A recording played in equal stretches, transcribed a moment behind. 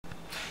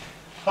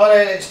Hi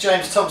there, it's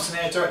James Thompson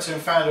here, Director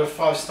and Founder of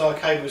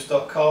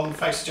 5starcables.com.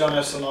 Thanks for joining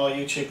us on our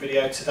YouTube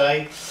video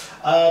today.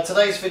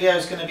 Today's video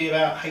is going to be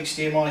about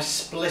HDMI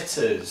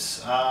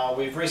splitters.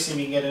 We've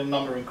recently been getting a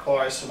number of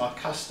inquiries from our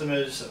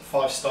customers at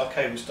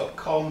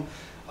 5starcables.com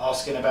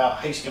asking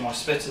about HDMI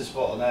splitters,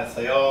 what on earth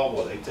they are,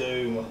 what they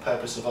do, and what the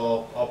purpose of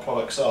our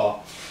products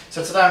are.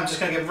 So today I'm just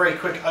going to give a very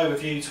quick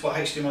overview to what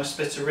HDMI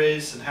splitter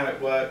is and how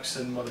it works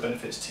and what the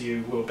benefits to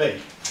you will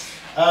be.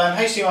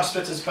 HDMI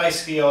splitters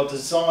basically are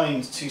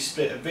designed to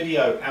split a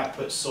video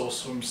output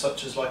source from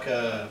such as like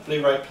a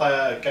Blu-ray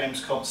player, a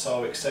games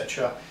console,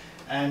 etc.,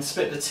 and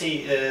split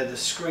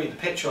the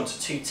picture onto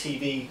two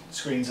TV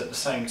screens at the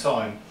same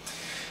time.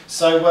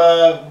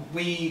 So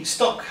we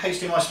stock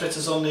HDMI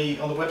splitters on the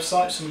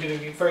website, so I'm going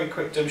to give a very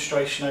quick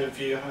demonstration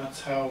overview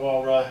of how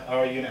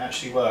our unit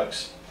actually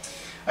works.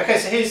 Okay,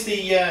 so here's the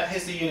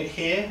unit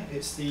here.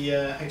 It's the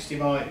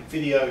HDMI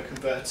video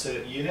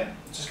converter unit. I'm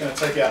just going to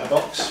take it out of the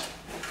box.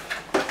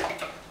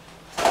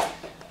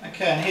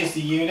 Okay, and here's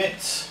the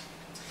unit.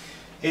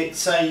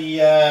 It's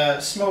a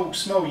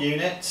small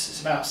unit.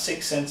 It's about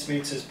 6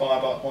 centimeters by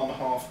about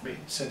 1.5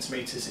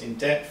 centimeters in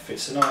depth.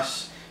 It's a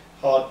nice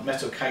hard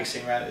metal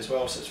casing around it as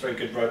well, so it's a very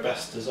good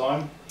robust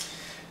design.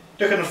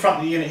 Look at the front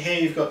of the unit here.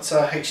 You've got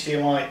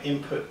HDMI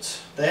input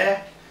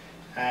there,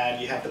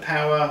 and you have the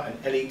power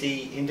and LED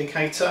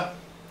indicator.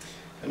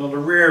 And on the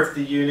rear of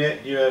the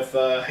unit you have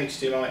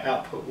HDMI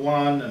output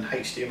 1 and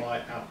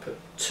HDMI output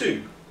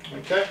 2.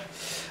 Okay.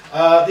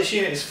 This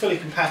unit is fully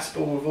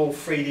compatible with all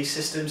 3D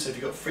systems. So if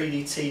you've got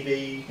 3D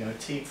TV,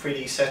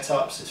 3D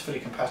setups, it's fully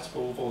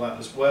compatible with all that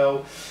as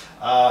well.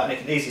 And it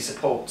can easily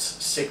support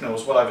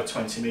signals well over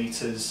 20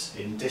 meters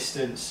in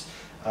distance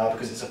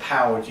because it's a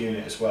powered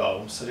unit as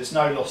well. So there's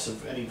no loss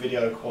of any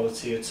video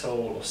quality at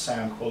all or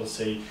sound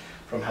quality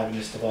from having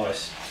this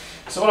device.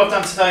 So what I've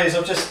done today is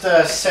I've just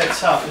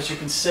set up, as you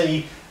can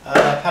see,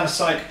 a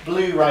Panasonic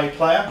Blu-ray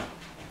player.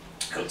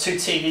 Got two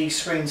TV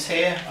screens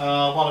here.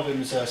 One of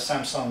them is a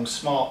Samsung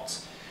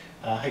Smart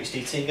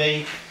HD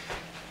TV,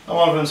 and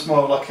one of them is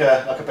more like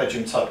a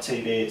bedroom type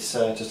TV. It's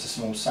just a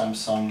small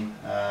Samsung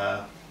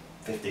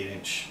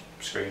 15-inch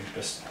screen,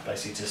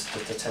 basically just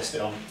to test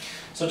it on.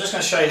 So I'm just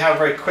going to show you how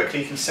very quickly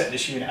you can set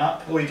this unit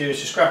up. All you do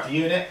is just grab the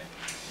unit.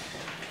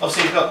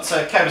 Obviously you've got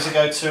cables that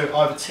go to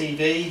either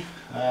TV,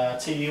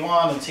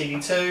 TV1 and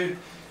TV2.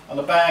 On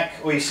the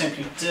back, all you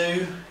simply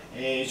do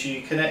is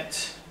you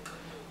connect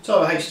to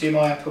either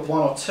HDMI output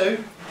 1 or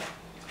 2,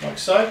 like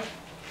so.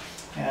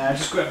 And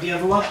just grab the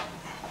other one.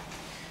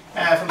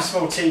 And from the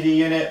small TV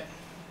unit,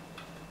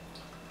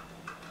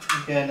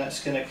 again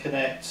that's going to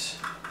connect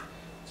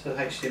to the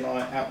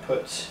HDMI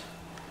output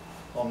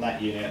on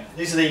that unit.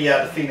 These are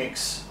the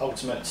Phoenix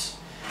Ultimate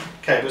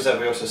cables that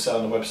we also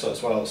sell on the website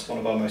as well. It's one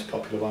of our most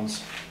popular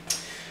ones.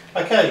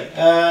 Okay,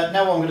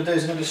 now what I'm going to do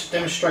is I'm going to just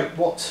demonstrate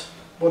what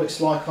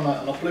it's like on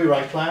a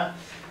Blu-ray player.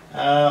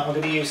 I'm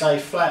going to use a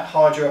flat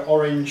Hydra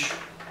orange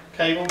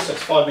cable, so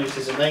it's 5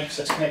 meters in length,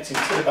 so it's connecting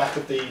to the back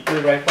of the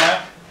Blu-ray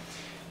player,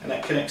 and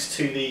that connects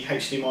to the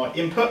HDMI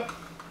input,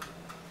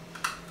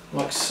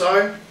 like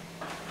so.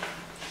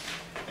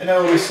 And then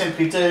all we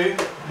simply do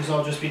is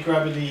I'll just be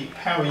grabbing the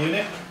power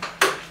unit,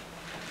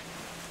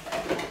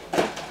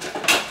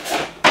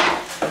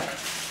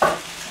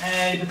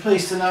 and you'll be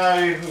pleased to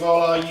know with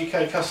all our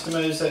UK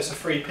customers that it's a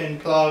 3-pin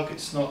plug.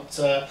 It's not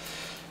an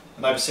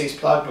overseas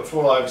plug, but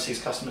for all our overseas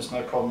customers,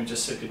 no problem. You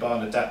just simply buy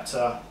an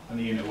adapter and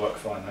the unit will work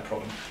fine, no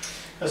problem.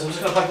 So I'm just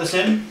going to plug this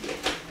in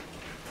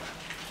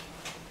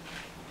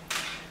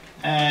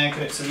and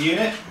connect to the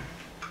unit.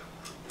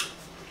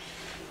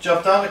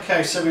 Job done.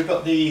 Okay, so we've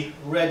got the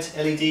red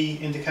LED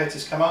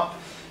indicators come up.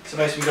 So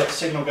basically we've got the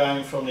signal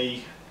going from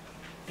the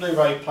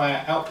Blu-ray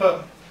player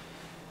output,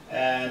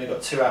 and we've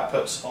got two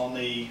outputs on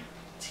the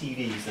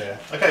TVs there.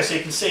 Okay, so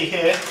you can see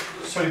here,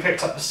 so we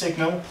picked up the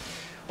signal.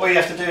 All you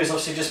have to do is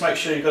obviously just make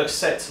sure you've got it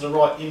set to the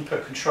right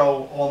input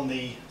control on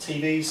the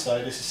TV.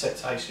 So this is set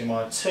to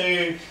HDMI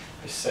 2,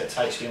 this is set to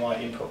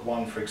HDMI input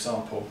 1, for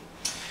example.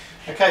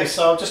 Okay,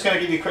 so I'm just going to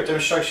give you a quick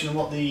demonstration of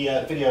what the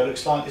video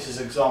looks like. This is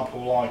an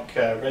example like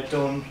Red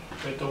Dawn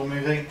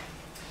movie. Okay,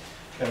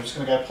 I'm just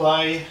going to go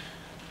play.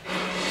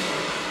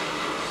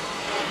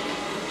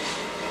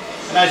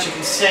 And as you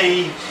can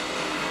see,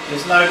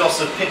 there's no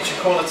loss of picture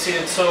quality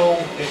at all.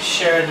 It's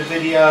sharing the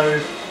video,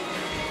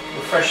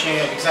 refreshing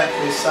it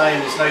exactly the same.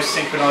 There's no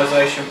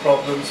synchronization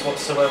problems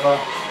whatsoever.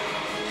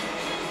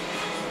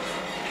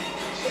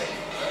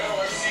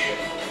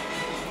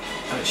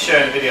 And it's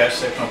sharing the video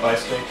signal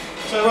basically.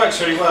 So it works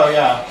really well,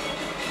 yeah.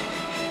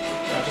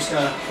 I'm just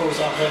going to pause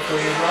that there for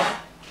you as well.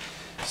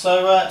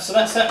 So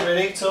that's that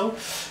really at all.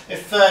 If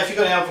you've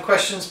got any other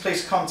questions,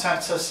 please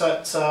contact us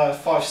at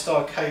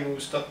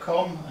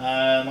 5starcables.com.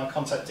 My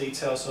contact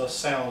details are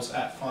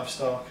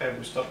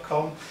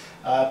sales@5starcables.com.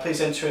 Please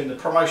enter in the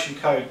promotion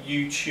code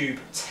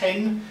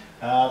YouTube10.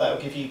 That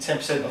will give you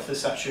 10% off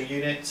this actual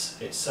unit.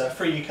 It's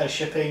free UK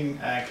shipping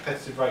and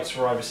competitive rates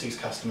for overseas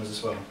customers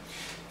as well.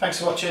 Thanks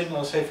for watching.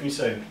 I'll see you from you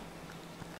soon.